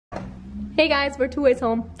Hey guys, we're 2 ways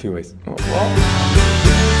home. 2 ways. Oh,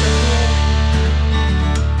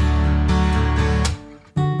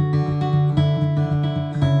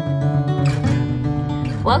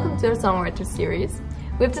 Welcome to our songwriter series.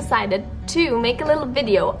 We've decided to make a little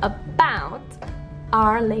video about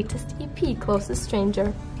our latest EP, Closest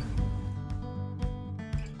Stranger.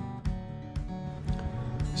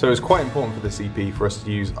 So it was quite important for this EP for us to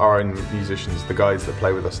use our own musicians, the guys that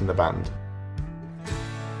play with us in the band.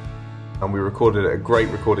 And we recorded at a great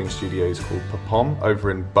recording studios called Papom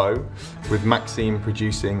over in Bow, with Maxim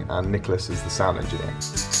producing and Nicholas as the sound engineer.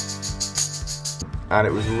 And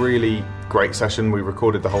it was a really great session. We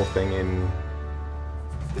recorded the whole thing in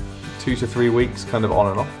 2 to 3 weeks, kind of on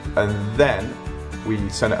and off. And then we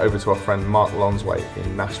sent it over to our friend Mark Lonsway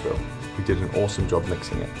in Nashville, who did an awesome job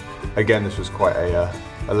mixing it. Again, this was quite a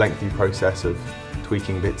lengthy process of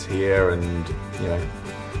tweaking bits here and, you know,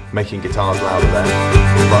 making guitars louder there.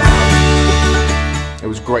 But it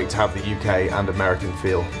was great to have the UK and American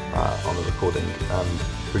feel on the recording and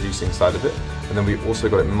producing side of it. And then we also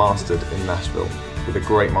got it mastered in Nashville with a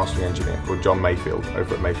great mastering engineer called John Mayfield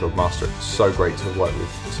over at Mayfield Master. It's so great to work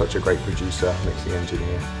with such a great producer, mixing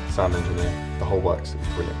engineer, sound engineer. The whole works. It's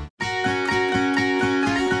brilliant.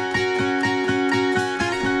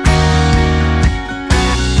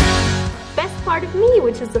 Part of Me,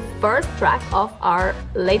 which is the first track of our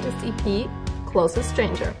latest EP, Closest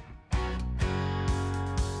Stranger.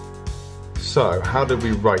 So, how did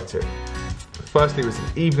we write it? Firstly, it was an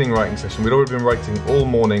evening writing session. We'd already been writing all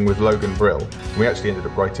morning with Logan Brill. And we actually ended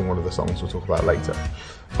up writing one of the songs we'll talk about later.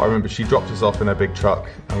 But I remember she dropped us off in her big truck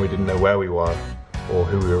and we didn't know where we were or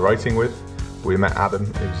who we were writing with. We met Adam,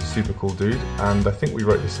 he was a super cool dude, and I think we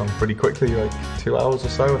wrote this song pretty quickly, like 2 hours or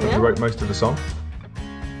so. I think we wrote most of the song.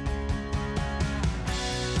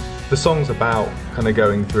 The song's about kind of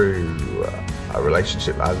going through a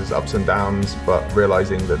relationship that has its ups and downs, but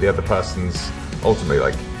realizing that the other person's ultimately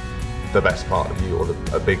like the best part of you, or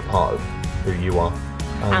a big part of who you are.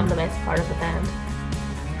 And the best part of the band.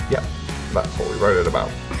 Yeah, that's what we wrote it about.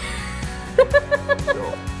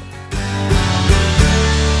 Sure.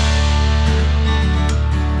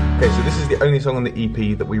 Okay, so this is the only song on the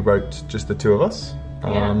EP that we wrote, just the two of us.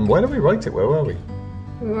 Where did we write it? Where were we?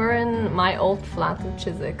 We were in my old flat in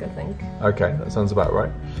Chiswick, I think. Okay, that sounds about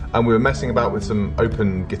right. And we were messing about with some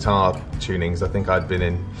open guitar tunings. I think I'd been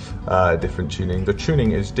in different tuning. The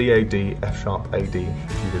tuning is D-A-D, F-sharp-A-D,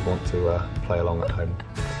 if you did want to play along at home.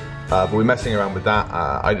 But we were messing around with that.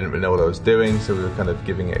 I didn't really know what I was doing, so we were kind of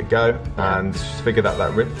giving it a go and figured out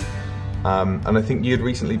that riff. And I think you had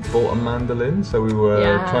recently bought a mandolin, so we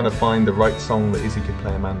were trying to find the right song that Izzy could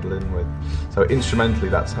play a mandolin with. So instrumentally,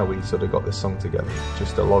 that's how we sort of got this song together.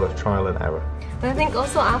 Just a lot of trial and error. And I think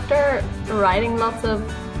also after writing lots of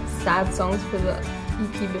sad songs for the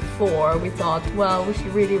EP before, we thought, well, we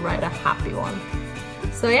should really write a happy one.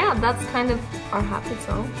 So yeah, that's kind of our happy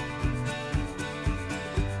song.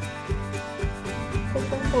 This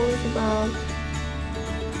song is about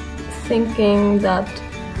thinking that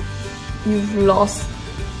you've lost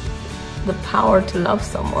the power to love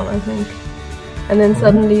someone, I think. And then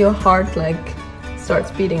suddenly your heart like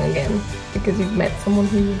starts beating again because you've met someone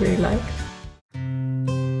who you really like.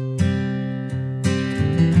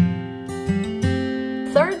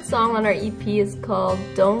 The third song on our EP is called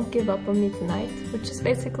Don't Give Up On Me Tonight, which is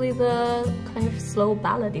basically the kind of slow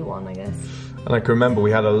ballady one, I guess. And I can remember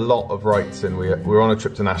we had a lot of writes and we were on a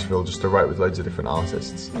trip to Nashville just to write with loads of different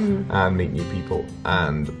artists and meet new people.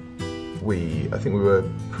 And I think we were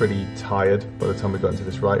pretty tired by the time we got into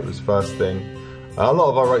this write. It was first thing. A lot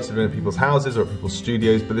of our writes have been at people's houses or at people's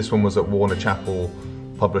studios, but this one was at Warner Chappell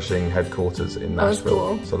Publishing headquarters in Nashville.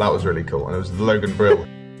 That was cool. So that was really cool, and it was Logan Brill.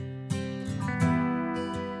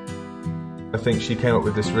 I think she came up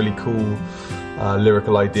with this really cool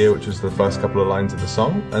lyrical idea, which was the first couple of lines of the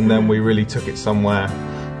song, and then we really took it somewhere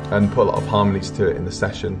and put a lot of harmonies to it in the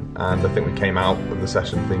session. And I think we came out of the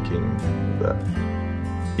session thinking that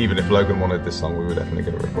even if Logan wanted this song, we were definitely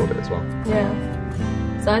going to record it as well.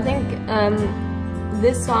 Yeah. So I think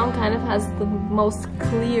this song kind of has the most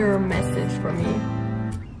clear message for me,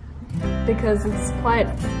 because it's quite,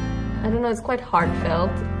 I don't know, it's quite heartfelt.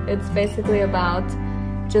 It's basically about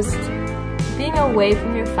just being away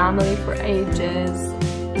from your family for ages,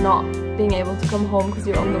 not being able to come home because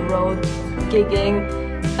you're on the road gigging.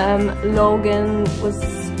 Logan was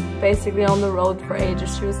basically on the road for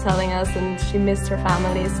ages, she was telling us, and she missed her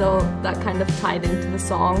family, so that kind of tied into the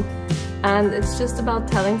song. And it's just about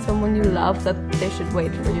telling someone you love that they should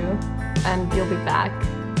wait for you and you'll be back,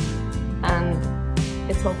 and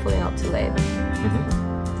it's hopefully not too late.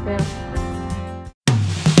 So, yeah.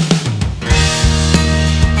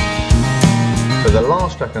 the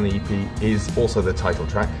last track on the EP is also the title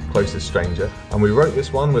track, Closest Stranger, and we wrote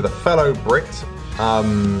this one with a fellow Brit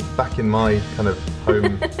back in my kind of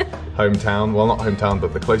hometown, well not hometown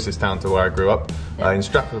but the closest town to where I grew up, in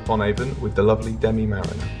Stratford-upon-Avon, with the lovely Demi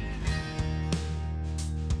Mariner.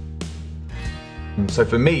 So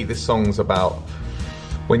for me this song's about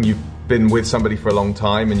when you've been with somebody for a long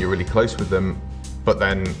time and you're really close with them, but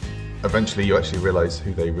then eventually you actually realise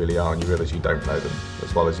who they really are and you realise you don't know them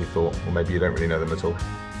as well as you thought, or maybe you don't really know them at all.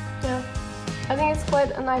 Yeah, I think it's quite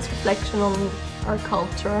a nice reflection on our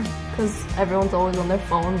culture, because everyone's always on their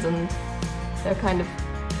phones and they're kind of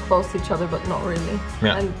close to each other but not really.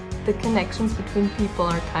 Yeah. And the connections between people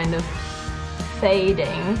are kind of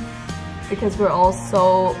fading because we're all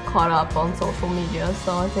so caught up on social media,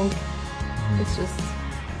 so I think it's just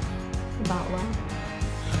about love.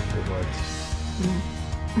 Good words. Mm.